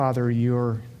Father,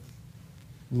 your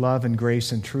love and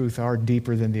grace and truth are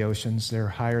deeper than the oceans. They're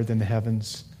higher than the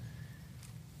heavens.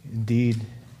 Indeed,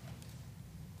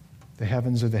 the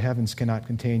heavens of the heavens cannot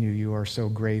contain you. You are so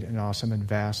great and awesome and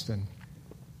vast. And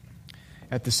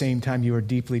at the same time, you are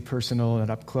deeply personal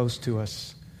and up close to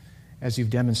us, as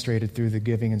you've demonstrated through the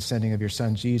giving and sending of your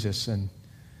Son, Jesus, and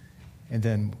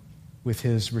then with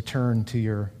his return to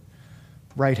your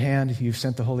right hand, you've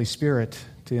sent the Holy Spirit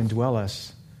to indwell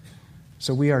us.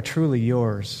 So we are truly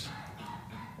yours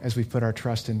as we put our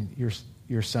trust in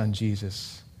your Son,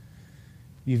 Jesus.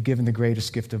 You've given the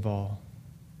greatest gift of all.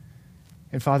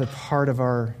 And Father, part of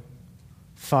our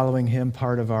following him,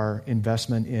 part of our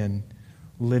investment in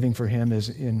living for him is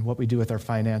in what we do with our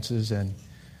finances, and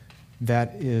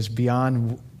that is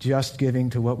beyond just giving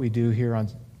to what we do here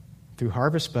through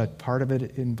Harvest, but part of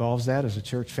it involves that as a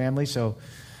church family. So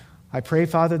I pray,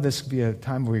 Father, this will be a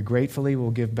time where we gratefully will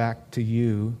give back to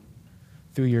you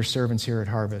through your servants here at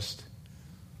Harvest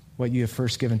what you have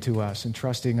first given to us,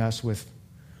 entrusting us with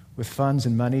funds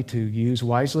and money to use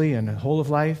wisely in the whole of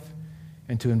life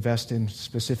and to invest in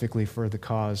specifically for the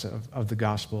cause of the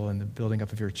gospel and the building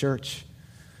up of your church.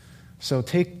 So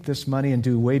take this money and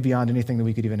do way beyond anything that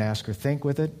we could even ask or think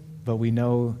with it, but we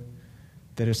know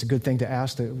that it's a good thing to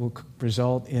ask that will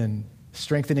result in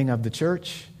strengthening of the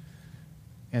church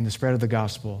and the spread of the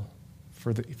gospel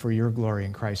for your glory.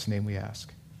 In Christ's name we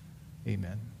ask.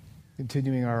 Amen.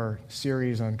 Continuing our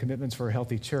series on commitments for a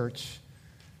healthy church,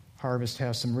 Harvest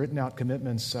has some written out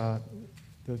commitments.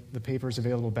 The paper is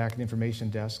available back at the information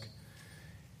desk.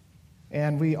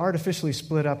 And we artificially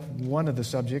split up one of the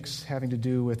subjects having to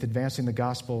do with advancing the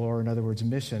gospel, or in other words,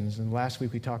 missions. And last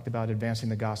week we talked about advancing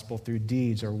the gospel through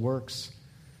deeds or works.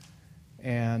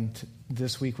 And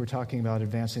this week we're talking about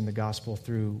advancing the gospel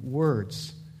through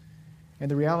words.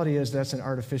 And the reality is that's an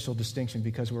artificial distinction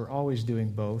because we're always doing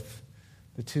both.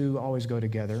 The two always go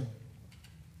together.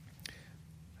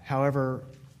 However,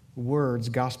 words,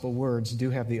 gospel words, do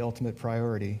have the ultimate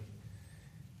priority.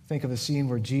 Think of a scene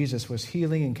where Jesus was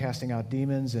healing and casting out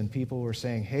demons, and people were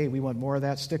saying, hey, we want more of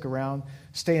that, stick around,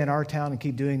 stay in our town and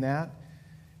keep doing that.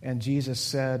 And Jesus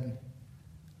said,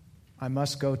 I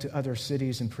must go to other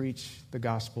cities and preach the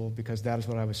gospel because that is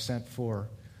what I was sent for.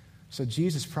 So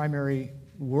Jesus' primary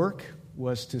work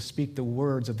was to speak the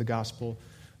words of the gospel,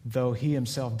 though he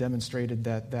himself demonstrated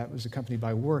that that was accompanied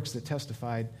by works that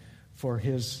testified for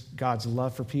God's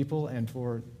love for people and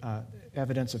for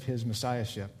evidence of his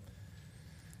messiahship.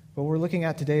 What we're looking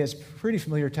at today is a pretty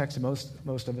familiar text to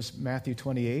most of us, Matthew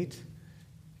 28.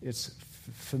 It's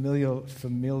familiarly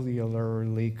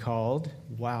called,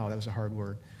 wow, that was a hard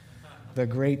word, the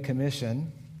Great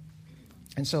Commission.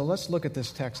 And so let's look at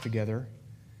this text together.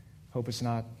 Hope it's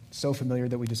not so familiar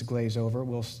that we just glaze over.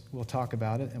 We'll talk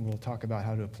about it, and we'll talk about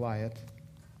how to apply it.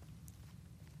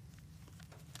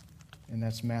 And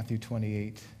that's Matthew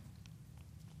 28.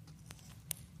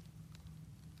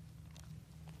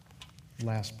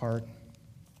 Last part.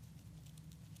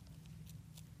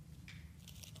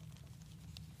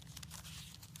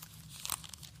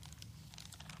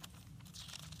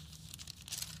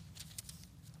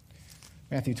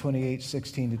 Matthew 28,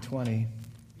 16 to 20.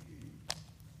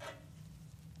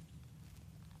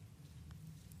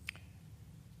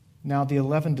 Now the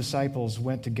 11 disciples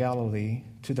went to Galilee,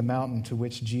 to the mountain to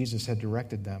which Jesus had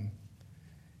directed them.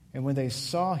 And when they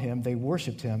saw him, they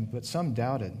worshipped him, but some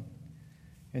doubted.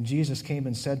 And Jesus came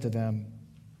and said to them,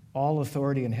 all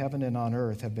authority in heaven and on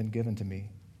earth have been given to me.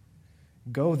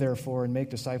 Go, therefore, and make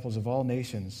disciples of all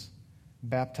nations,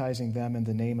 baptizing them in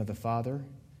the name of the Father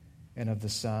and of the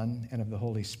Son and of the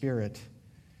Holy Spirit,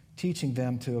 teaching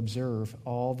them to observe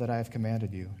all that I have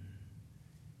commanded you.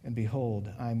 And behold,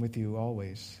 I am with you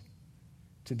always,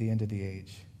 to the end of the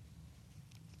age.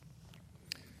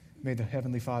 May the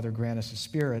Heavenly Father grant us a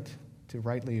spirit to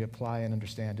rightly apply and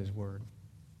understand his word.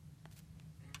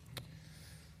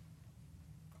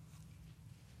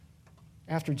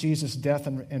 After Jesus' death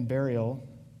and burial,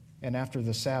 and after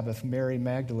the Sabbath, Mary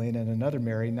Magdalene and another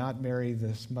Mary, not Mary,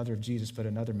 the mother of Jesus, but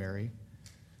another Mary,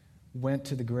 went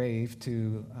to the grave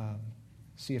to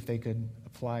see if they could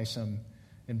apply some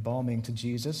embalming to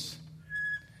Jesus.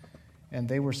 And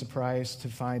they were surprised to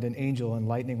find an angel in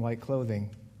lightning white clothing.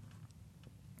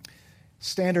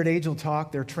 Standard angel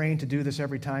talk, they're trained to do this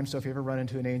every time, so if you ever run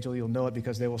into an angel, you'll know it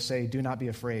because they will say, do not be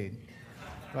afraid.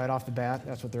 Right off the bat,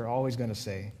 that's what they're always going to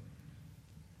say.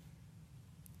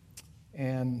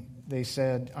 And they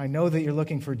said, I know that you're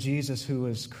looking for Jesus who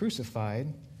was crucified.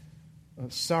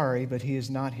 Sorry, but he is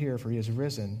not here, for he is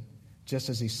risen, just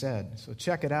as he said. So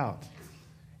check it out.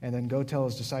 And then go tell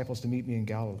his disciples to meet him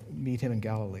in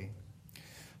Galilee.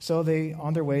 So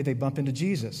on their way, they bump into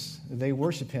Jesus. They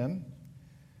worship him.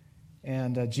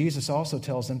 And Jesus also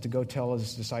tells them to go tell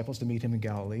his disciples to meet him in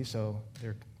Galilee. So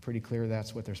they're pretty clear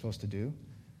that's what they're supposed to do.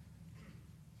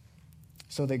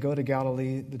 So they go to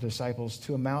Galilee, the disciples,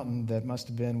 to a mountain that must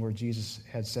have been where Jesus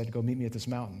had said, go meet me at this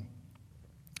mountain.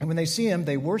 And when they see him,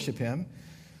 they worship him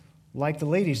like the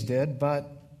ladies did, but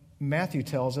Matthew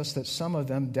tells us that some of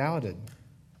them doubted.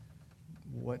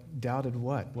 Doubted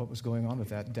what? What was going on with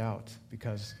that doubt?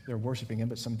 Because they're worshiping him,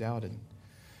 but some doubted.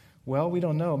 Well, we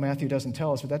don't know. Matthew doesn't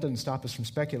tell us, but that doesn't stop us from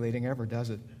speculating ever, does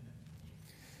it?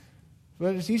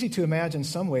 But it's easy to imagine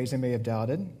some ways they may have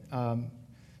doubted.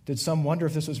 Did some wonder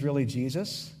if this was really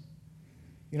Jesus?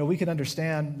 We could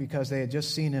understand because they had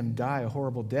just seen him die a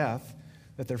horrible death,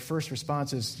 that their first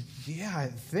response is, yeah, I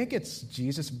think it's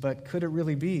Jesus, but could it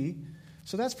really be?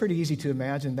 So that's pretty easy to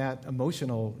imagine, that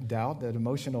emotional doubt, that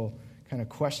emotional kind of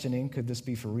questioning, could this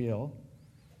be for real?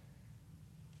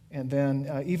 And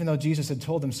then even though Jesus had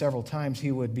told them several times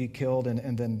he would be killed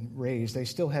and then raised, they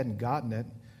still hadn't gotten it.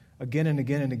 Again and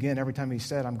again and again, every time he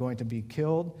said, I'm going to be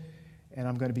killed and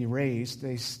I'm going to be raised,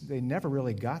 they never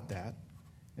really got that.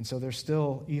 And so they're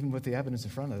still, even with the evidence in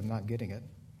front of them, not getting it.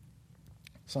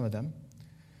 Some of them.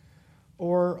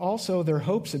 Or also their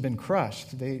hopes had been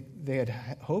crushed. They had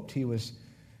hoped he was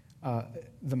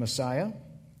the Messiah.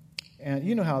 And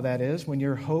you know how that is. When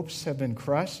your hopes have been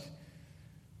crushed,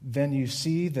 then you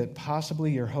see that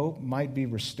possibly your hope might be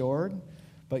restored,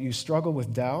 but you struggle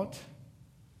with doubt,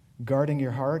 guarding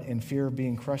your heart in fear of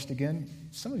being crushed again.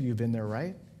 Some of you have been there,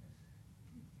 right?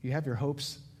 You have your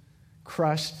hopes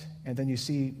crushed, and then you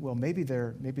see, well, maybe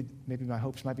my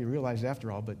hopes might be realized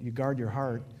after all, but you guard your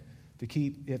heart to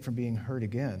keep it from being hurt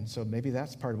again. So maybe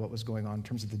that's part of what was going on in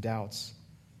terms of the doubts.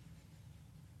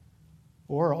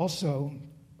 Or also,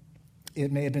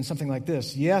 it may have been something like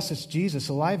this. Yes, it's Jesus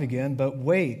alive again, but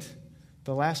wait.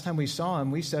 The last time we saw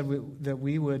him, we said that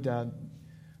we would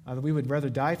rather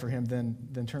die for him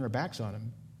than turn our backs on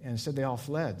him. And instead they all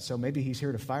fled. So maybe he's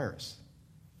here to fire us.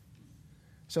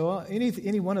 So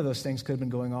any one of those things could have been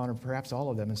going on, or perhaps all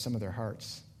of them in some of their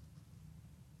hearts.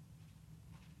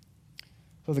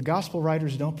 So the gospel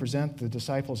writers don't present the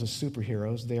disciples as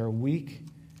superheroes. They are weak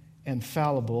and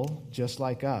fallible, just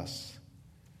like us.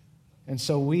 And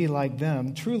so we, like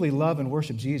them, truly love and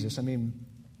worship Jesus. I mean,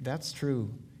 that's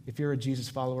true. If you're a Jesus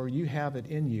follower, you have it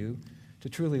in you to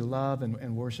truly love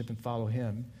and worship and follow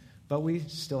him. But we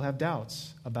still have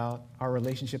doubts about our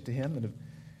relationship to him.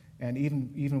 And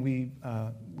even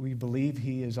we believe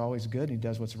he is always good and he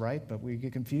does what's right, but we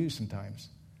get confused sometimes.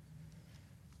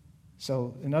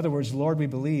 So, in other words, Lord, we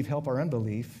believe, help our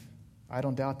unbelief. I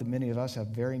don't doubt that many of us have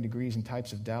varying degrees and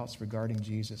types of doubts regarding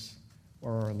Jesus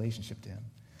or our relationship to him.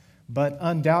 But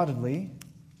undoubtedly,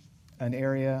 an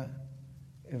area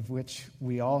of which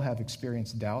we all have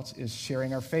experienced doubts is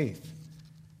sharing our faith.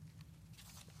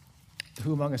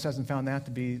 Who among us hasn't found that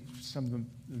to be some of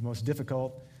the most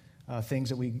difficult things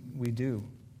that we do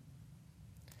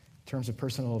in terms of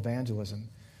personal evangelism?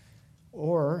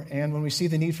 And when we see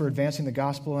the need for advancing the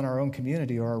gospel in our own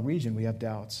community or our region, we have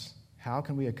doubts. How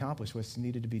can we accomplish what's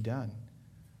needed to be done?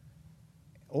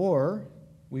 Or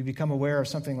we become aware of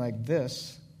something like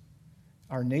this,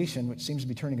 our nation, which seems to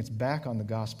be turning its back on the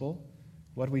gospel.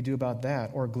 What do we do about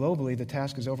that? Or globally, the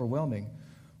task is overwhelming.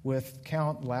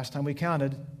 Last time we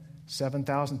counted,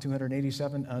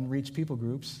 7,287 unreached people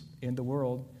groups in the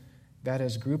world. That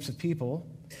is groups of people,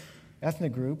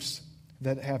 ethnic groups,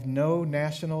 that have no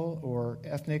national or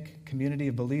ethnic community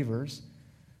of believers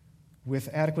with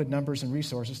adequate numbers and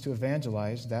resources to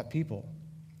evangelize that people.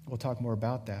 We'll talk more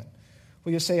about that.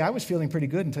 Well, you say, I was feeling pretty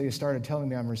good until you started telling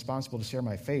me I'm responsible to share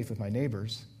my faith with my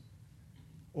neighbors,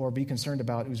 or be concerned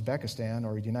about Uzbekistan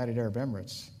or United Arab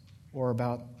Emirates, or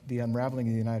about the unraveling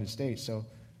of the United States. So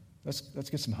let's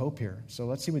get some hope here. So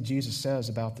let's see what Jesus says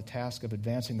about the task of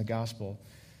advancing the gospel.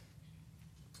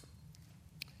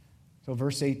 So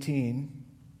verse 18,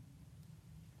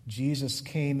 Jesus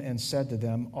came and said to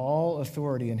them, all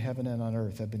authority in heaven and on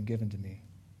earth has been given to me.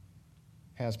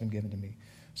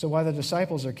 So while the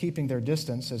disciples are keeping their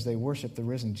distance as they worship the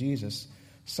risen Jesus,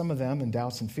 some of them in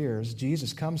doubts and fears,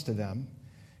 Jesus comes to them.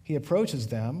 He approaches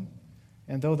them,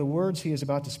 and though the words he is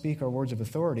about to speak are words of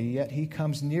authority, yet he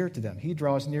comes near to them. He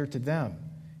draws near to them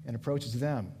and approaches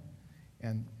them.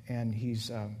 And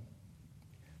he's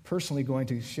personally going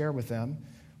to share with them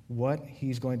what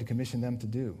he's going to commission them to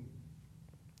do.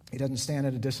 He doesn't stand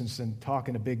at a distance and talk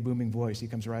in a big booming voice. He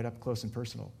comes right up close and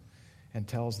personal and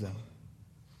tells them.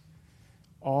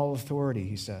 All authority,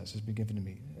 he says, has been given to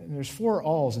me. And there's 4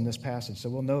 alls in this passage, so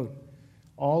we'll note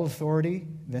all authority.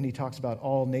 Then he talks about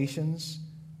all nations,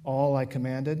 all I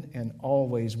commanded, and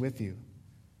always with you.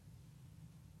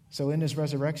 So in his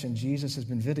resurrection, Jesus has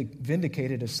been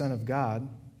vindicated as Son of God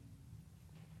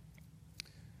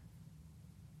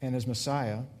and as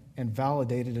Messiah, and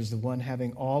validated as the one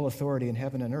having all authority in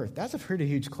heaven and earth. That's a pretty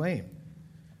huge claim.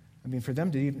 I mean,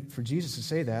 for Jesus to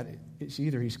say that, it's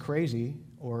either he's crazy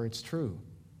or it's true.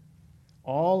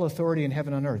 All authority in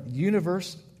heaven and earth.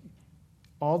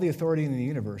 All the authority in the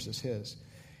universe is his.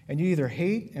 And you either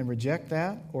hate and reject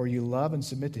that, or you love and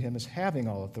submit to him as having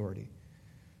all authority.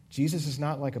 Jesus is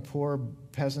not like a poor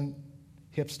peasant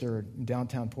hipster in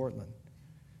downtown Portland.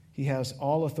 He has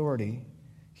all authority.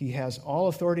 He has all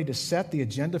authority to set the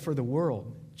agenda for the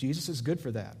world. Jesus is good for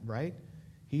that, right?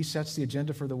 He sets the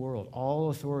agenda for the world. All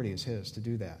authority is his to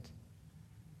do that.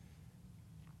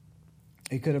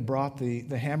 He could have brought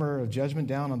the hammer of judgment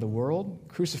down on the world.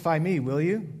 Crucify me, will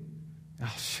you? I'll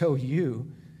show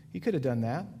you. He could have done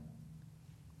that.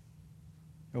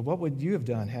 But what would you have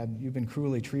done had you been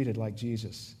cruelly treated like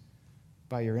Jesus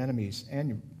by your enemies,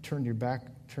 and turned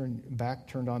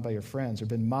on by your friends, or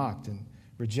been mocked and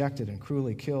rejected and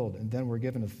cruelly killed, and then were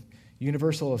given a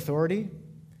universal authority?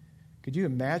 Could you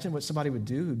imagine what somebody would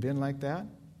do who'd been like that?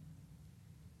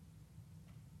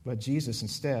 But Jesus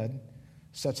instead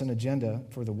sets an agenda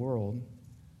for the world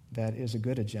that is a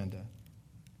good agenda.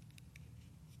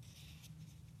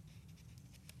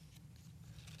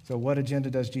 So what agenda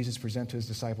does Jesus present to his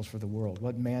disciples for the world?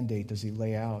 What mandate does he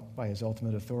lay out by his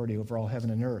ultimate authority over all heaven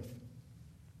and earth?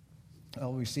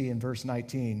 Well, we see in verse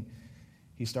 19,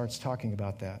 he starts talking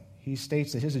about that. He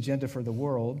states that his agenda for the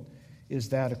world is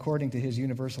that, according to his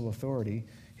universal authority,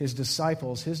 his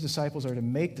disciples are to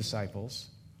make disciples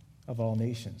of all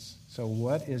nations. So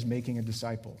what is making a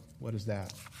disciple? What is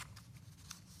that?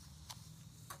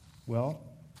 Well,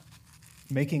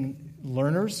 making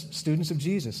learners, students of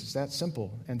Jesus. It's that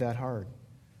simple and that hard.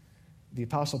 The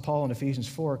Apostle Paul in Ephesians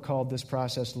 4 called this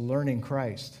process learning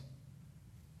Christ.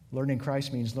 Learning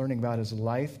Christ means learning about his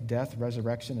life, death,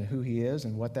 resurrection, and who he is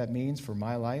and what that means for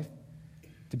my life,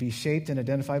 to be shaped and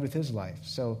identified with his life.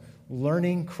 So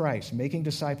learning Christ, making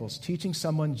disciples, teaching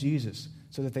someone Jesus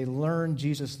so that they learn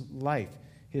Jesus' life,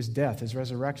 his death, his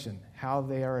resurrection, how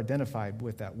they are identified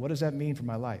with that. What does that mean for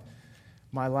my life?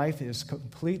 My life is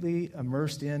completely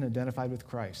immersed in, identified with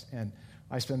Christ. And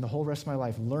I spend the whole rest of my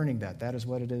life learning that. That is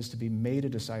what it is to be made a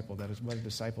disciple. That is what a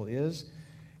disciple is.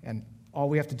 And all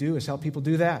we have to do is help people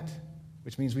do that,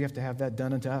 which means we have to have that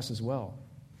done unto us as well.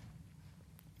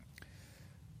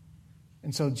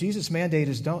 And so Jesus' mandate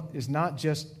is not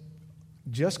just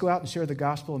go out and share the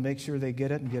gospel and make sure they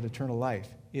get it and get eternal life.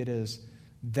 It is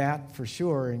that for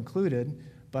sure included,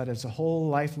 but it's a whole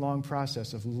lifelong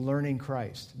process of learning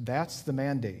Christ. That's the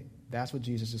mandate. That's what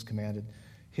Jesus has commanded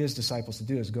his disciples to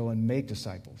do, is go and make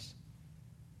disciples.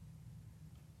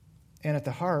 And at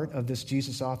the heart of this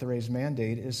Jesus-authorized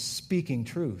mandate is speaking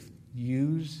truth.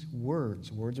 Use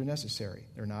words. Words are necessary.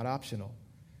 They're not optional.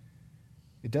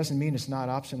 It doesn't mean it's not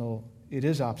optional. It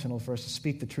is optional for us to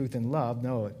speak the truth in love.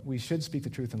 No, we should speak the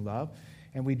truth in love.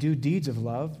 And we do deeds of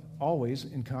love, always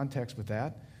in context with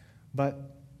that.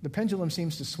 But the pendulum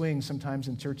seems to swing sometimes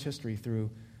in church history through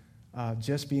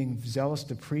just being zealous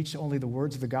to preach only the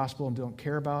words of the gospel and don't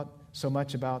care so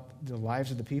much about the lives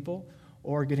of the people,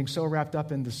 or getting so wrapped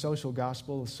up in the social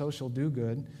gospel, the social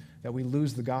do-good, that we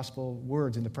lose the gospel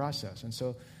words in the process. And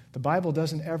so the Bible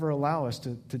doesn't ever allow us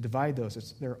to divide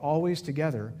those. They're always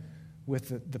together,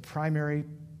 with the primary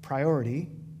priority,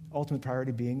 ultimate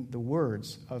priority being the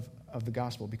words of the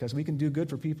gospel, because we can do good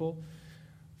for people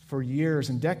for years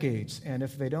and decades, and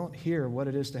if they don't hear what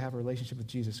it is to have a relationship with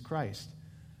Jesus Christ,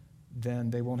 then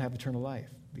they won't have eternal life,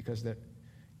 because that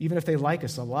even if they like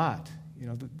us a lot,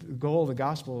 the goal of the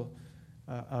gospel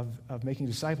of making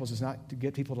disciples is not to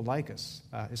get people to like us.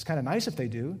 It's kind of nice if they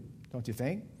do, don't you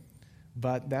think?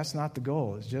 But that's not the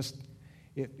goal. It's just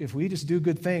if we just do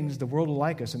good things, the world will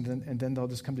like us, and then they'll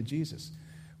just come to Jesus.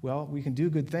 Well, we can do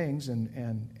good things,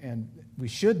 and we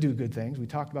should do good things. We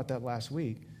talked about that last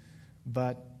week,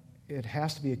 but it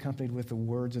has to be accompanied with the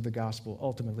words of the gospel,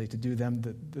 ultimately, to do them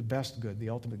the best good, the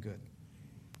ultimate good.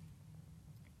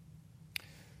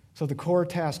 So the core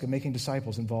task of making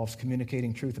disciples involves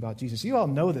communicating truth about Jesus. You all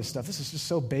know this stuff. This is just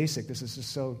so basic. This is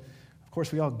just so, of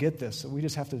course, we all get this. So we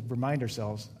just have to remind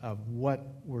ourselves of what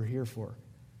we're here for.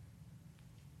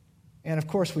 And of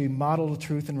course, we model the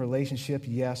truth in relationship,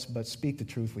 yes, but speak the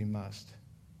truth we must.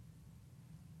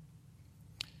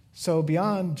 So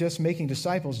beyond just making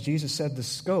disciples, Jesus said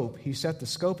he set the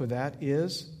scope of that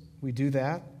is we do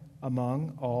that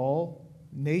among all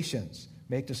nations.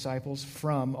 Make disciples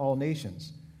from all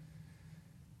nations.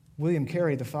 William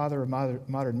Carey, the father of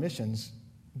modern missions,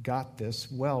 got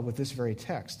this well with this very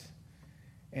text.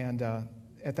 And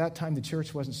at that time, the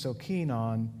church wasn't so keen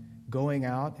on going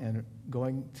out and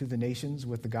going to the nations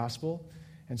with the gospel.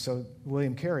 And so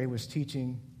William Carey was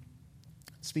speaking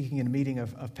in a meeting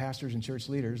of pastors and church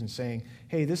leaders and saying,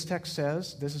 hey, this text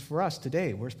says this is for us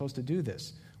today. We're supposed to do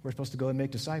this. We're supposed to go and make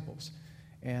disciples.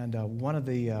 And one of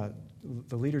the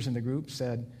leaders in the group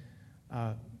said,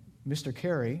 Mr.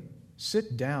 Carey,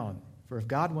 sit down, for if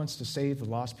God wants to save the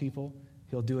lost people,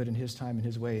 he'll do it in his time and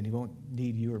his way, and he won't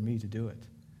need you or me to do it.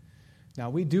 Now,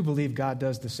 we do believe God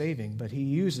does the saving, but he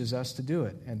uses us to do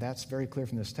it, and that's very clear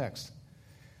from this text.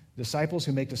 Disciples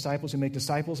who make disciples who make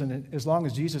disciples, and as long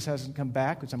as Jesus hasn't come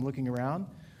back, which I'm looking around,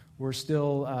 we're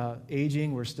still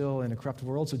aging, we're still in a corrupt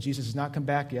world, so Jesus has not come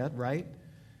back yet, right?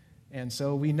 And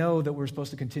so we know that we're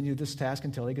supposed to continue this task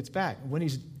until he gets back.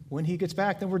 When he gets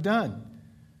back, then we're done.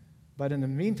 But in the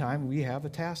meantime, we have a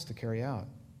task to carry out.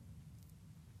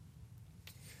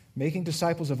 Making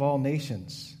disciples of all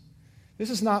nations. This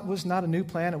was not a new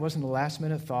plan. It wasn't a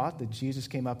last-minute thought that Jesus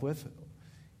came up with.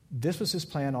 This was his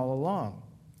plan all along.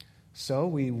 So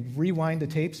we rewind the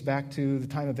tapes back to the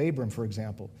time of Abram, for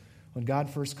example. When God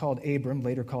first called Abram,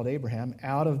 later called Abraham,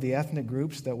 out of the ethnic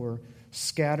groups that were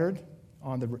scattered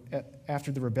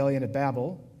after the rebellion at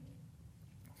Babel,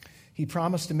 he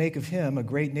promised to make of him a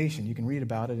great nation. You can read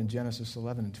about it in Genesis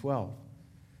 11 and 12.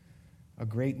 A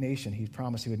great nation he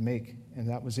promised he would make, and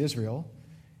that was Israel.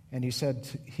 And he said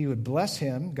he would bless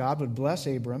him, God would bless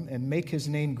Abram, and make his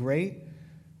name great.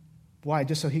 Why?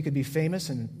 Just so he could be famous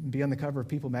and be on the cover of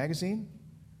People magazine?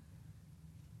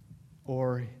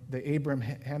 Or the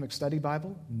Abrahamic Study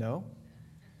Bible? No.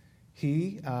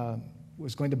 He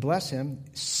was going to bless him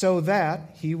so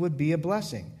that he would be a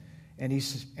blessing. And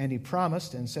he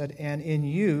promised and said, and in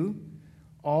you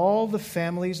all the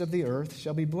families of the earth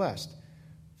shall be blessed.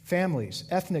 Families,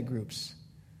 ethnic groups.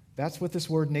 That's what this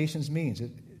word nations means.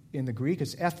 In the Greek,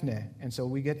 it's ethne, and so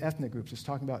we get ethnic groups. It's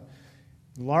talking about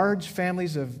large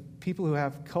families of people who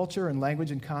have culture and language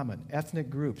in common. Ethnic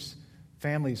groups,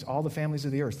 families, all the families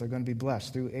of the earth, they're going to be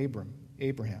blessed through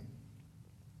Abraham.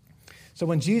 So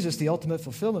when Jesus, the ultimate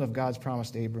fulfillment of God's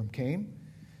promise to Abram, came,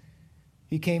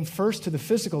 he came first to the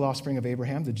physical offspring of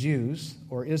Abraham, the Jews,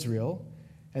 or Israel,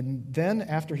 and then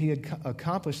after he had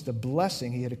accomplished the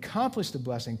blessing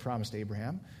promised to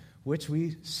Abraham, which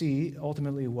we see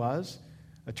ultimately was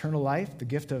eternal life, the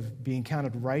gift of being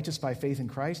counted righteous by faith in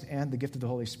Christ, and the gift of the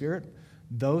Holy Spirit.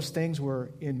 Those things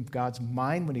were in God's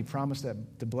mind when he promised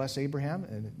that to bless Abraham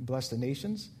and bless the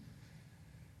nations.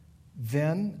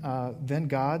 Then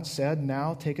God said,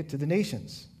 now take it to the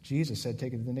nations. Jesus said,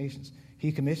 take it to the nations.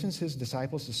 He commissions his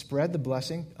disciples to spread the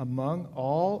blessing among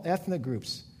all ethnic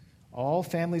groups, all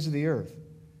families of the earth.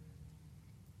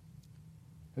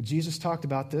 But Jesus talked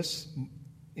about this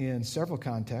in several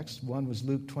contexts. One was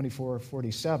Luke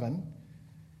 24:47.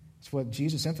 It's what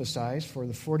Jesus emphasized for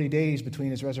the 40 days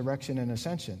between his resurrection and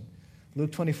ascension.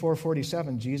 Luke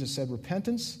 24:47, Jesus said,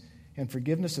 repentance and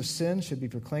forgiveness of sins should be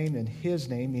proclaimed in his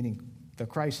name, meaning the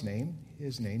Christ's name,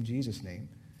 his name, Jesus' name,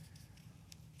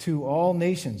 to all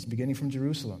nations, beginning from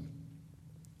Jerusalem.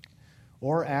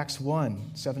 Or Acts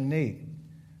 1:7 and 8.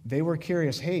 They were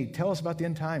curious, hey, tell us about the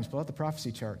end times, pull out the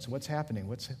prophecy charts. What's happening?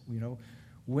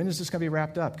 When is this going to be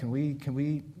wrapped up? Can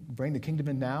we bring the kingdom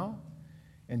in now?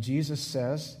 And Jesus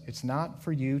says, it's not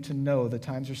for you to know the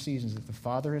times or seasons that the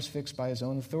Father has fixed by his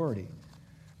own authority,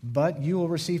 but you will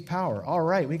receive power. All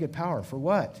right, we get power. For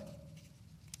what?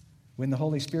 When the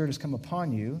Holy Spirit has come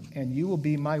upon you, and you will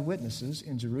be my witnesses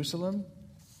in Jerusalem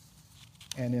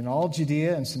and in all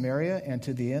Judea and Samaria and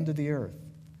to the end of the earth.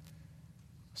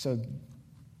 So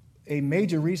a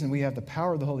major reason we have the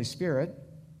power of the Holy Spirit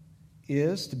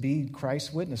is to be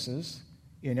Christ's witnesses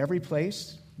in every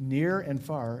place, near and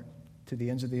far, to the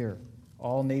ends of the earth.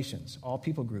 All nations, all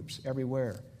people groups,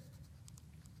 everywhere.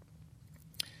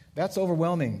 That's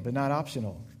overwhelming, but not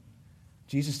optional.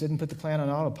 Jesus didn't put the plan on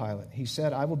autopilot. He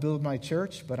said, I will build my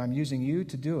church, but I'm using you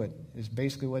to do it, is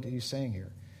basically what he's saying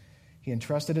here. He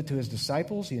entrusted it to his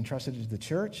disciples. He entrusted it to the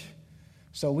church.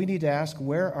 So we need to ask,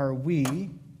 where are we,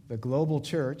 the global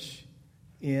church,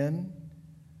 in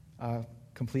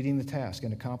completing the task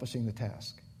and accomplishing the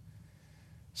task?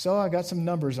 So I got some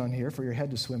numbers on here for your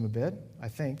head to swim a bit, I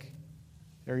think.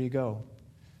 There you go.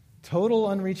 Total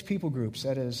unreached people groups,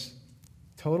 that is,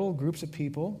 total groups of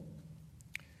people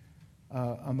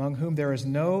among whom there is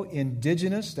no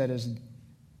indigenous, that is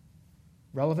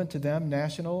relevant to them,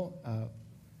 national,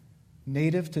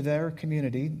 native to their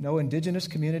community, no indigenous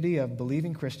community of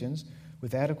believing Christians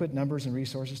with adequate numbers and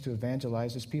resources to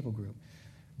evangelize this people group.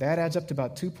 That adds up to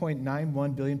about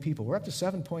 2.91 billion people. We're up to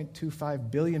 7.25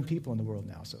 billion people in the world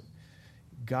now. So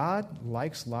God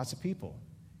likes lots of people,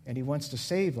 and he wants to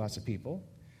save lots of people.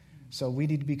 So we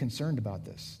need to be concerned about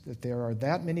this, that there are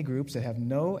that many groups that have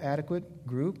no adequate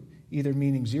group, either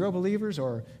meaning zero believers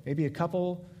or maybe a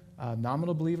couple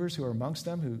nominal believers who are amongst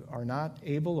them who are not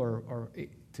able or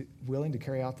willing to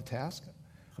carry out the task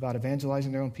about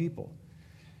evangelizing their own people.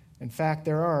 In fact,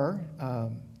 there are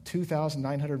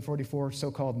 2,944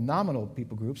 so-called nominal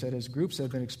people groups, that is, groups that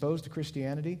have been exposed to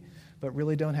Christianity but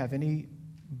really don't have any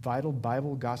vital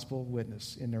Bible gospel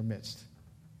witness in their midst.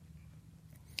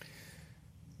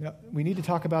 Now, we need to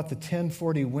talk about the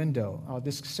 1040 window. I'll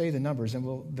just say the numbers,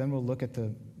 and then we'll look at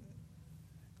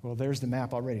there's the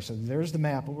map already. So there's the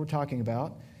map. What we're talking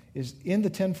about is in the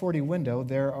 1040 window,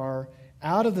 there are,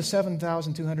 out of the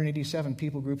 7,287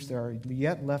 people groups that are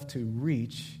yet left to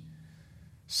reach,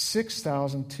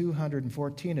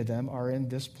 6,214 of them are in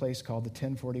this place called the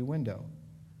 1040 window.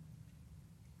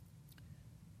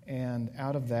 And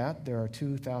out of that, there are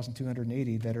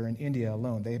 2,280 that are in India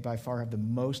alone. They by far have the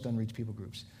most unreached people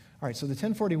groups. All right, so the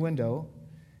 1040 window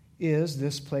is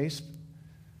this place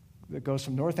that goes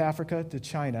from North Africa to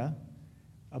China,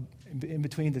 in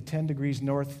between the 10 degrees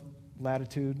north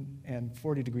latitude and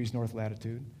 40 degrees north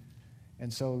latitude.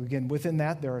 And so, again, within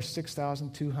that, there are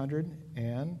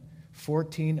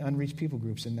 6,214 unreached people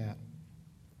groups in that.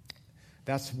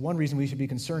 That's one reason we should be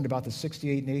concerned about the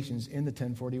 68 nations in the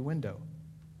 1040 window,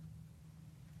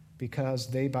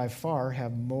 because they by far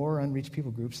have more unreached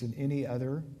people groups than any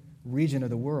other region of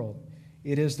the world.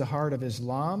 It is the heart of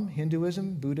Islam,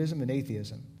 Hinduism, Buddhism, and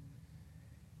atheism.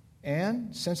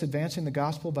 And since advancing the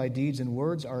gospel by deeds and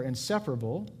words are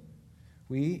inseparable,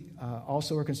 we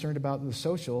also are concerned about the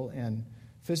social and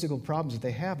physical problems that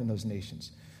they have in those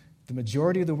nations. The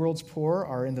majority of the world's poor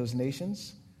are in those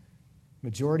nations.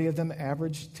 Majority of them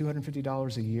average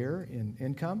 $250 a year in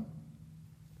income.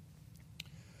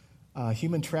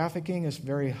 Human trafficking is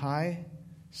very high.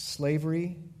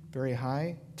 Slavery, very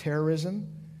high. Terrorism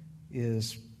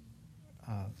is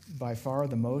by far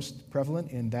the most prevalent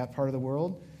in that part of the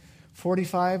world.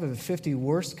 45 of the 50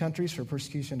 worst countries for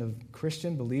persecution of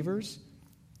Christian believers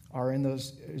are in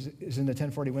those, is in the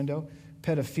 1040 window.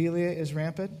 Pedophilia is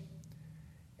rampant.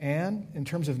 And in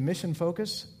terms of mission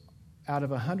focus, out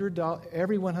of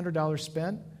every $100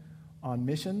 spent on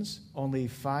missions, only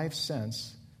 5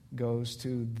 cents goes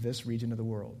to this region of the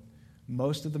world.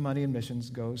 Most of the money in missions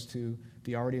goes to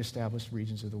the already established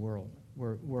regions of the world,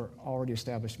 where already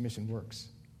established mission works.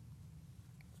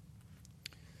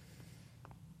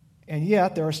 And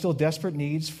yet, there are still desperate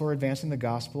needs for advancing the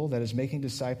gospel that is making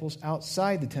disciples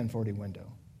outside the 1040 window.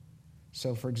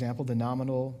 So, for example, the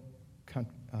nominal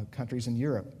countries in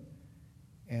Europe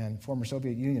and former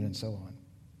Soviet Union and so on.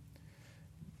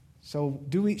 So,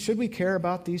 should we care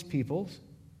about these people?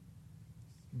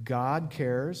 God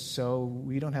cares, so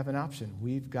we don't have an option.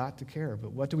 We've got to care.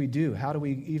 But what do we do? How do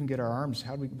we even get our arms,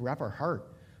 how do we wrap our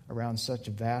heart around such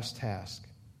a vast task?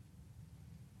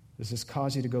 Does this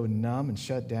cause you to go numb and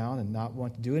shut down and not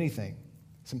want to do anything?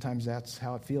 Sometimes that's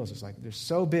how it feels. It's like they're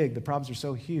so big, the problems are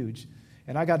so huge,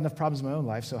 and I got enough problems in my own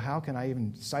life, so how can I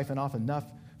even siphon off enough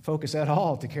focus at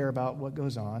all to care about what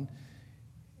goes on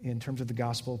in terms of the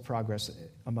gospel progress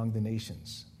among the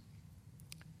nations?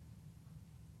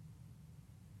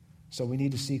 So we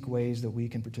need to seek ways that we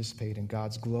can participate in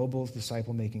God's global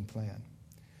disciple-making plan.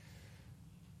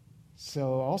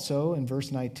 So also in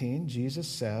verse 19, Jesus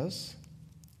says,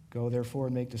 "Go therefore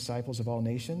and make disciples of all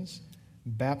nations,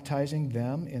 baptizing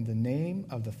them in the name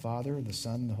of the Father, the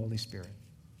Son, and the Holy Spirit."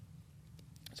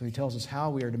 So he tells us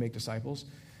how we are to make disciples.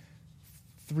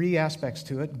 3 aspects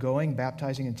to it: going,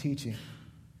 baptizing, and teaching.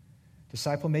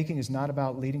 Disciple-making is not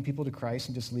about leading people to Christ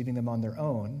and just leaving them on their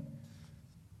own.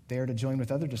 They are to join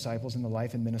with other disciples in the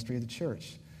life and ministry of the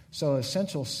church. So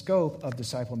essential scope of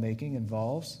disciple-making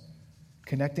involves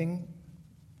connecting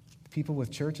people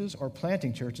with churches or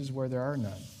planting churches where there are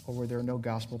none or where there are no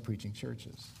gospel-preaching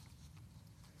churches.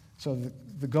 So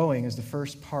the going is the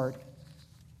first part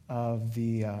of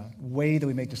the way that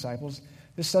we make disciples.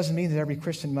 This doesn't mean that every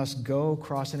Christian must go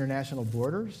across international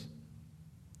borders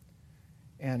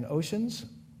and oceans.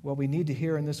 What we need to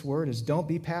hear in this word is don't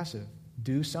be passive.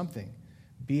 Do something.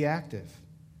 Be active.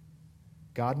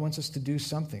 God wants us to do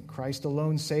something. Christ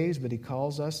alone saves, but he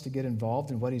calls us to get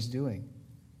involved in what he's doing.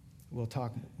 We'll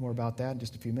talk more about that in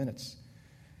just a few minutes.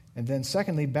 And then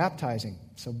secondly, baptizing.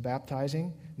 So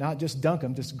baptizing, not just dunk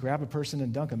them, just grab a person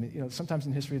and dunk them. You know, sometimes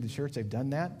in the history of the church they've done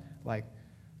that, like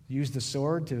use the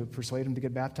sword to persuade them to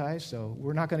get baptized. So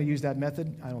we're not going to use that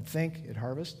method, I don't think, at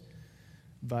Harvest.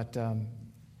 But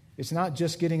it's not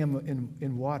just getting them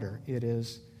in water. It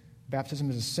is, baptism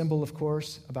is a symbol, of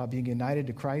course, about being united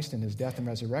to Christ in his death and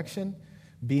resurrection,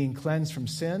 being cleansed from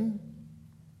sin,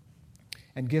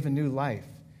 and given new life.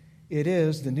 It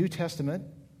is the New Testament,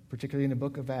 particularly in the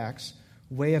book of Acts,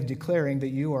 way of declaring that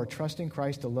you are trusting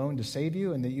Christ alone to save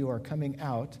you and that you are coming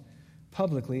out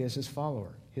publicly as his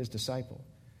follower, his disciple.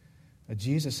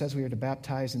 Jesus says we are to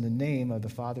baptize in the name of the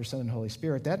Father, Son, and Holy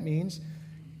Spirit. That means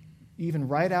even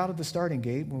right out of the starting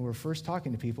gate, when we're first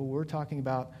talking to people, we're talking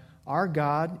about our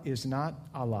God is not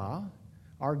Allah.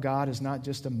 Our God is not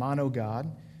just a mono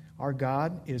God. Our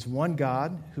God is one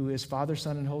God who is Father,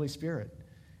 Son, and Holy Spirit.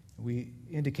 We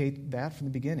indicate that from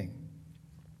the beginning.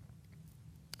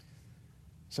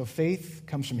 So faith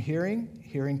comes from hearing,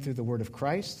 hearing through the word of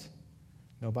Christ.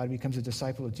 Nobody becomes a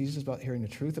disciple of Jesus without hearing the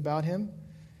truth about him.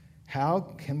 How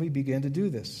can we begin to do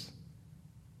this?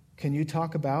 Can you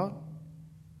talk about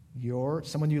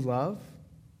someone you love,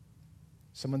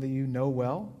 someone that you know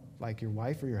well, like your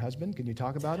wife or your husband? Can you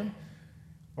talk about him?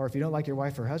 Or if you don't like your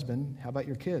wife or husband, how about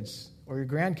your kids or your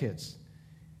grandkids?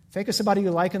 Think of somebody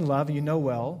you like and love and you know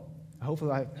well.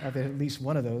 Hopefully I have at least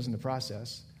one of those in the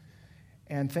process.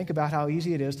 And think about how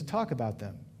easy it is to talk about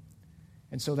them.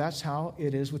 And so that's how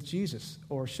it is with Jesus,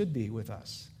 or should be with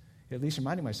us. At least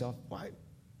reminding myself, why?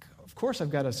 Of course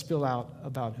I've got to spill out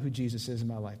about who Jesus is in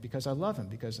my life because I love him,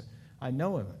 because I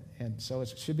know him. And so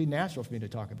it should be natural for me to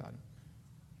talk about him.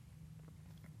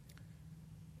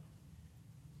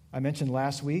 I mentioned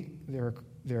last week there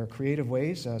are creative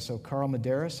ways. So Carl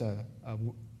Medeiros,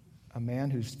 a man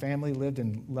whose family lived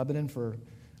in Lebanon for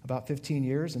about 15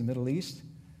 years in the Middle East,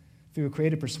 through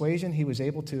creative persuasion, he was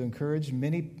able to encourage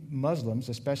many Muslims,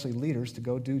 especially leaders, to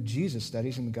go do Jesus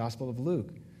studies in the Gospel of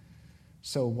Luke.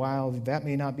 So while that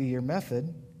may not be your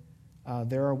method,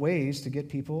 there are ways to get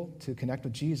people to connect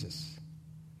with Jesus.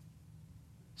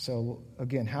 So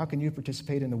again, how can you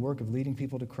participate in the work of leading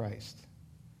people to Christ?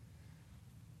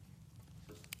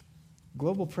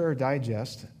 Global Prayer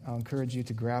Digest, I'll encourage you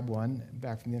to grab one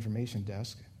back from the information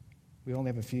desk. We only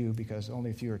have a few because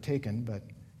only a few are taken, but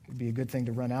it'd be a good thing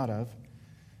to run out of.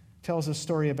 Tells a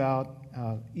story about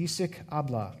Isik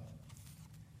Abla.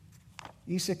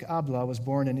 Isik Abla was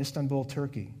born in Istanbul,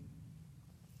 Turkey.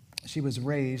 She was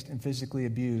raised and physically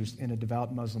abused in a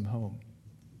devout Muslim home.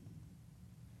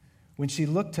 When she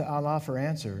looked to Allah for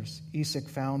answers, Isik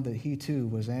found that he too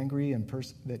was angry and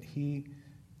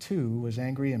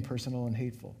personal and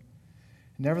hateful.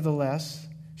 Nevertheless,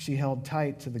 she held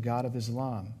tight to the God of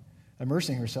Islam,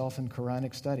 immersing herself in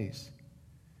Quranic studies.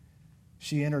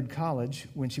 She entered college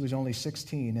when she was only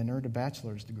 16 and earned a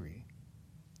bachelor's degree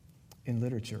in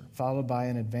literature, followed by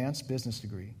an advanced business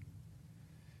degree.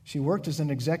 She worked as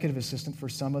an executive assistant for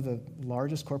some of the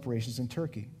largest corporations in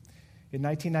Turkey. In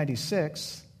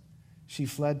 1996, she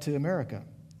fled to America.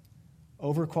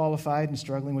 Overqualified and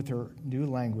struggling with her new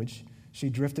language, she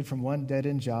drifted from one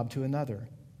dead-end job to another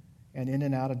and in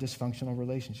and out of dysfunctional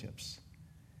relationships.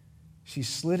 She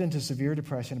slid into severe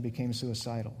depression and became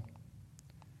suicidal.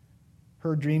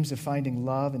 Her dreams of finding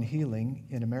love and healing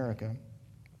in America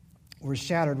were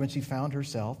shattered when she found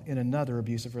herself in another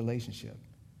abusive relationship.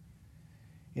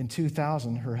 In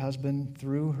 2000, her husband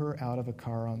threw her out of a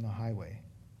car on the highway.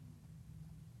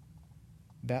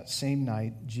 That same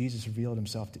night, Jesus revealed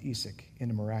himself to Isik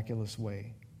in a miraculous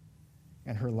way,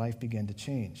 and her life began to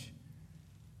change.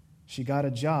 She got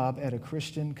a job at a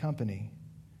Christian company,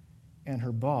 and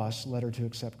her boss led her to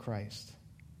accept Christ.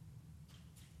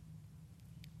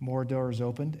 More doors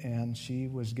opened, and she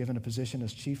was given a position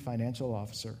as chief financial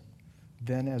officer,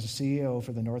 then as a CEO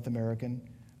for the North American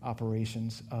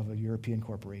operations of a European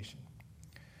corporation.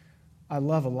 I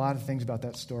love a lot of things about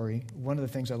that story. One of the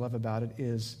things I love about it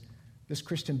is this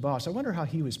Christian boss. I wonder how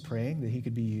he was praying that he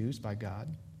could be used by God.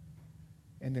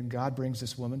 And then God brings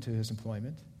this woman to his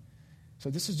employment. So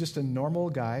this is just a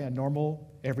normal guy, a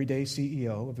normal everyday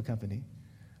CEO of a company,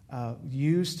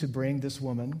 used to bring this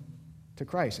woman to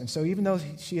Christ. And so even though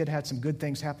she had had some good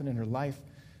things happen in her life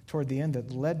toward the end that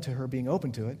led to her being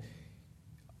open to it,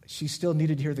 she still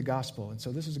needed to hear the gospel. And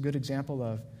so this is a good example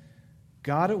of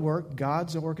God at work.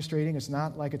 God's orchestrating. It's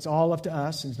not like it's all up to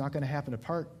us, and it's not going to happen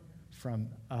apart from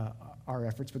our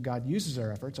efforts, but God uses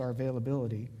our efforts, our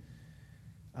availability,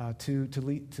 to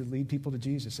lead people to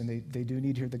Jesus. And they do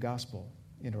need to hear the gospel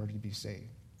in order to be saved.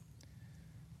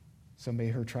 So may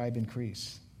her tribe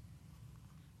increase.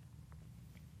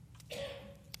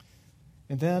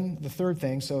 And then the third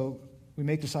thing, so we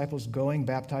make disciples going,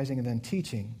 baptizing, and then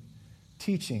teaching.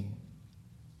 Teaching,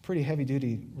 pretty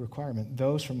heavy-duty requirement.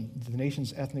 Those from the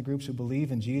nation's ethnic groups who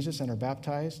believe in Jesus and are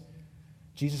baptized,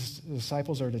 Jesus'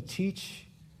 disciples are to teach,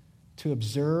 to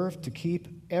observe, to keep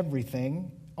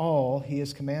everything, all he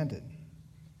has commanded.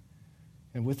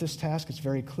 And with this task, it's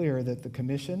very clear that the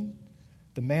commission,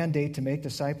 the mandate to make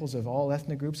disciples of all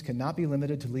ethnic groups cannot be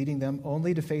limited to leading them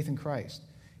only to faith in Christ.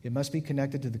 It must be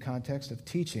connected to the context of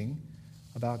teaching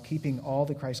about keeping all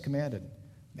that Christ commanded.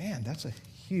 Man, that's a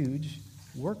huge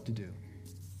work to do.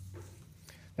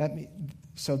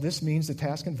 So this means the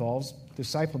task involves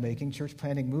disciple-making,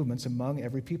 church-planting movements among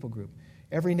every people group.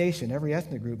 Every nation, every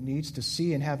ethnic group needs to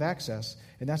see and have access,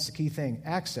 and that's the key thing,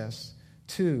 access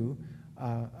to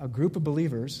a group of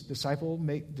believers, disciples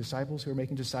who are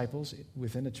making disciples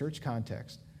within a church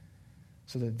context,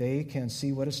 so that they can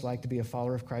see what it's like to be a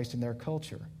follower of Christ in their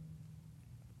culture.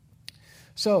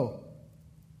 So,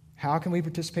 how can we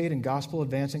participate in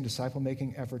gospel-advancing,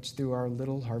 disciple-making efforts through our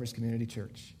little Harvest Community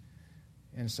Church?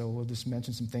 And so we'll just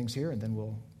mention some things here, and then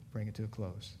we'll bring it to a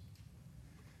close.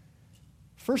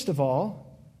 First of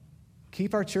all,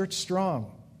 keep our church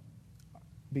strong,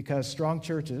 because strong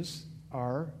churches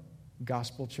are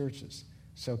gospel churches.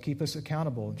 So keep us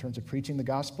accountable in terms of preaching the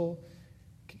gospel,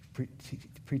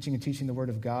 preaching and teaching the Word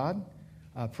of God.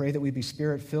 Pray that we be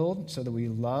Spirit-filled so that we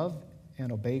love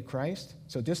and obey Christ.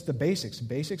 So just the basics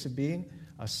of being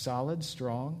a solid,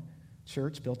 strong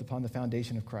church built upon the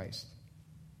foundation of Christ.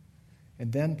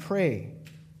 And then pray.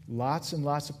 Lots and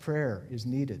lots of prayer is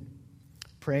needed.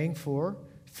 Praying for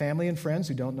family and friends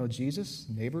who don't know Jesus,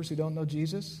 neighbors who don't know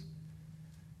Jesus,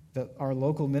 that our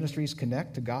local ministries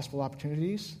connect to gospel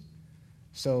opportunities.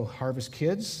 So Harvest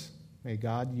Kids, may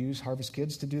God use Harvest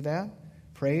Kids to do that.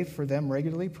 Pray for them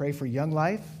regularly. Pray for Young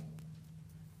Life.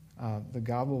 That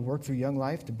God will work through Young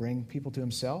Life to bring people to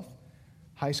himself.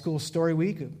 High School Story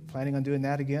Week, planning on doing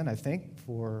that again, I think,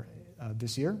 for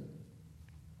this year.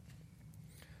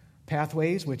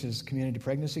 Pathways, which is Community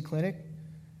Pregnancy Clinic.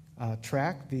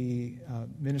 Track, the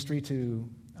ministry to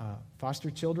foster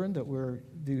children that we've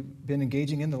been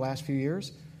engaging in the last few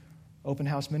years. Open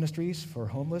house ministries for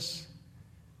homeless.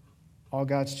 All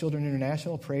God's Children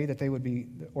International, pray that the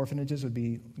orphanages would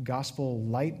be gospel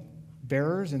light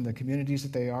bearers in the communities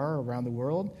that they are around the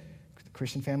world.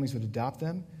 Christian families would adopt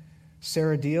them.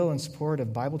 Sarah Deal in support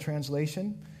of Bible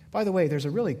translation. By the way, there's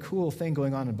a really cool thing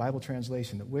going on in Bible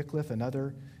translation that Wycliffe and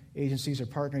other agencies are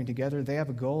partnering together. They have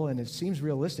a goal, and it seems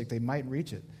realistic. They might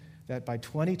reach it, that by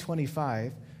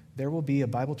 2025, there will be a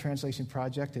Bible translation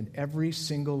project in every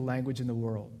single language in the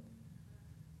world.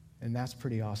 And that's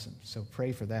pretty awesome. So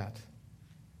pray for that.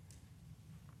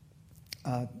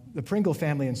 The Pringle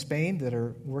family in Spain that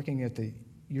are working at the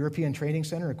European Training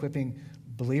Center, equipping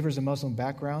believers of Muslim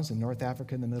backgrounds in North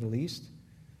Africa and the Middle East.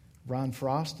 Ron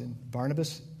Frost and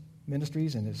Barnabas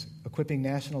Ministries and is equipping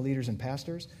national leaders and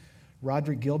pastors.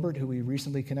 Roderick Gilbert, who we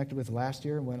recently connected with last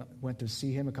year, went to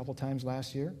see him a couple times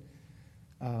last year.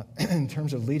 In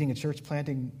terms of leading a church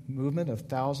planting movement of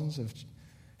thousands of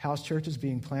house churches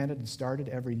being planted and started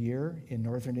every year in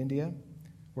northern India,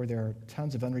 where there are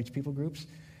tons of unreached people groups.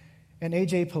 And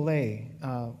A.J.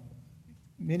 Pillay,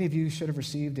 many of you should have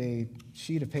received a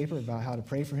sheet of paper about how to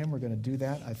pray for him. We're going to do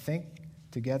that, I think,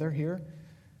 together here.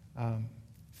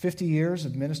 50 years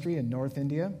of ministry in North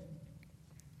India.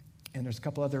 And there's a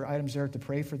couple other items there to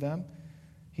pray for them.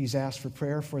 He's asked for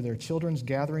prayer for their children's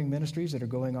gathering ministries that are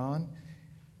going on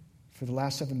for the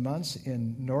last 7 months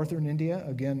in northern India.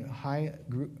 Again, high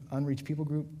group, unreached people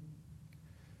group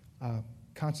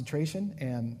concentration,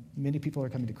 and many people are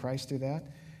coming to Christ through that.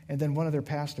 And then one of their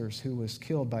pastors who was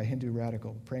killed by a Hindu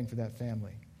radical, praying for that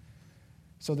family.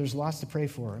 So there's lots to pray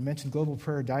for. I mentioned Global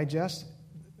Prayer Digest.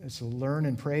 It's a learn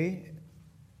and pray.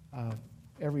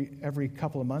 Every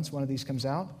couple of months, one of these comes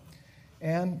out.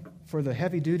 And for the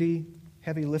heavy-duty,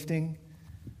 heavy-lifting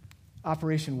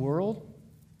Operation World,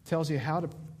 tells you how to,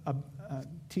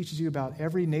 teaches you about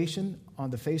every nation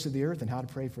on the face of the earth and how to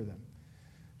pray for them.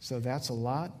 So that's a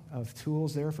lot of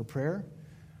tools there for prayer.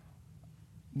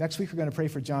 Next week, we're going to pray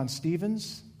for John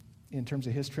Stevens in terms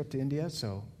of his trip to India.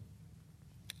 So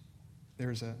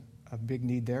there's a big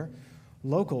need there.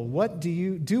 Local,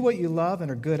 do what you love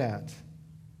and are good at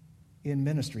in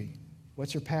ministry?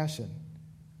 What's your passion?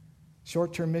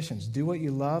 Short-term missions, do what you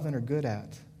love and are good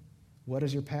at. What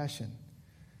is your passion?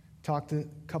 Talked a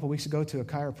couple weeks ago to a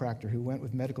chiropractor who went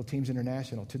with Medical Teams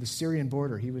International to the Syrian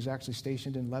border. He was actually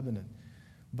stationed in Lebanon,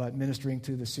 but ministering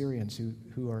to the Syrians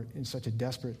who are in such a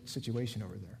desperate situation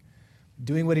over there.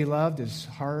 Doing what he loved is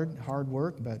hard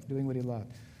work, but doing what he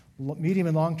loved. Medium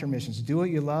and long-term missions, do what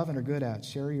you love and are good at.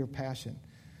 Share your passion,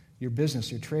 your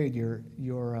business, your trade,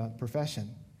 your profession.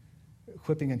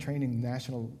 Equipping and training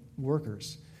national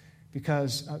workers.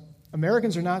 Because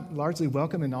Americans are not largely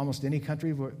welcome in almost any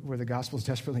country where the gospel is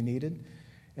desperately needed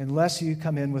unless you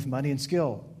come in with money and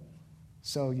skill.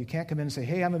 So you can't come in and say,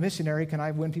 hey, I'm a missionary. Can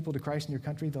I win people to Christ in your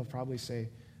country? They'll probably say,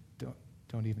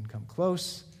 don't even come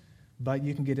close. But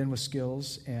you can get in with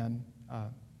skills and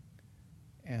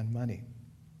money,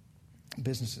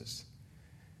 businesses.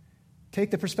 Take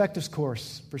the Perspectives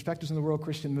course, Perspectives in the World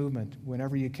Christian Movement,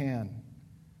 whenever you can.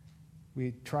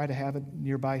 We try to have it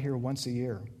nearby here once a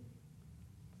year.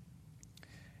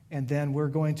 And then we're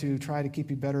going to try to keep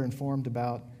you better informed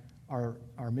about our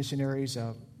missionaries,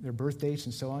 their birth dates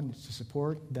and so on, to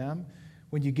support them.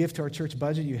 When you give to our church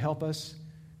budget, you help us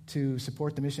to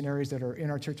support the missionaries that are in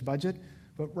our church budget.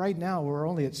 But right now, we're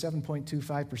only at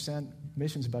 7.25%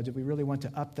 missions budget. We really want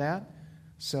to up that.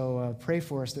 So pray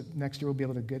for us that next year we'll be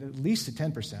able to get at least to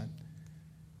 10%.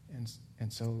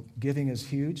 And so giving is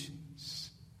huge.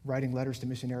 Writing letters to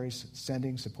missionaries,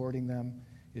 sending, supporting them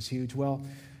is huge. Well,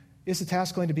 is the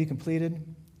task going to be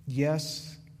completed?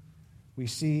 Yes. We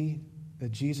see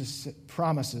that Jesus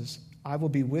promises, I will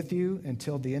be with you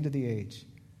until the end of the age.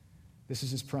 This is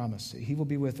his promise. He will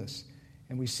be with us.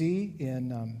 And we see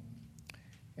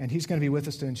and he's going to be with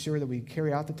us to ensure that we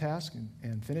carry out the task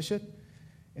and finish it.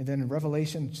 And then in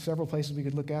Revelation, several places we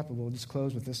could look at, but we'll just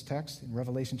close with this text in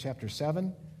Revelation chapter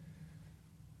 7.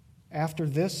 After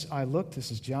this I looked,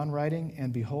 this is John writing,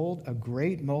 and behold, a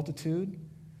great multitude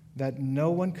that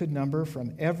no one could number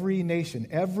from every nation,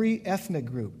 every ethnic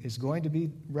group is going to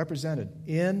be represented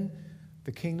in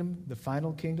the kingdom, the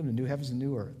final kingdom, the new heavens and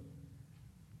new earth.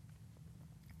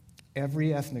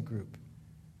 Every ethnic group,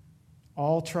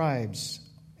 all tribes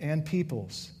and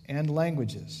peoples and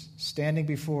languages standing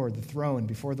before the throne,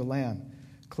 before the Lamb,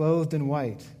 clothed in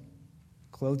white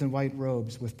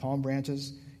robes with palm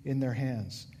branches in their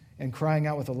hands, and crying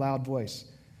out with a loud voice,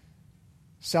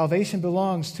 salvation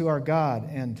belongs to our God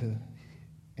and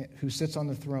to who sits on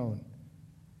the throne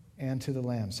and to the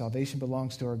Lamb. Salvation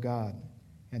belongs to our God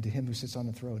and to him who sits on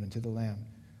the throne and to the Lamb.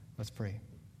 Let's pray.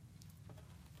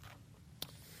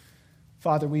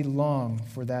 Father, we long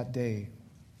for that day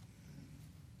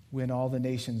when all the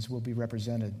nations will be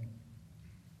represented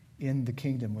in the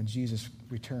kingdom when Jesus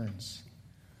returns.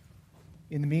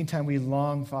 In the meantime, we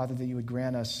long, Father, that you would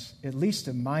grant us at least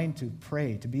a mind to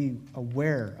pray, to be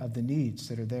aware of the needs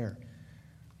that are there.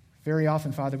 Very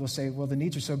often, Father, we'll say, well, the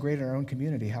needs are so great in our own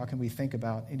community. How can we think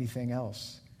about anything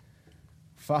else?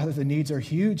 Father, the needs are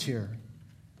huge here.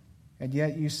 And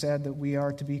yet you said that we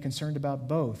are to be concerned about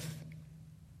both,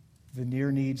 the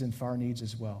near needs and far needs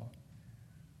as well.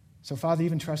 So, Father,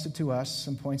 you've entrusted to us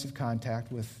some points of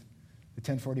contact with the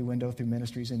 1040 window through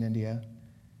ministries in India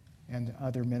and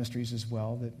other ministries as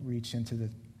well that reach into the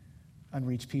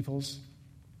unreached peoples.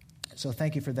 So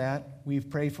thank you for that. We've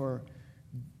prayed for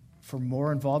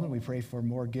more involvement. We pray for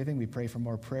more giving. We pray for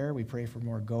more prayer. We pray for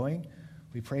more going.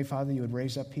 We pray, Father, you would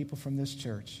raise up people from this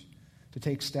church to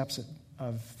take steps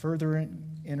of further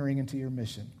entering into your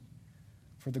mission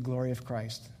for the glory of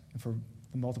Christ and for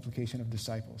the multiplication of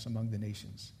disciples among the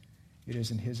nations. It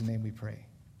is in his name we pray.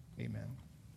 Amen.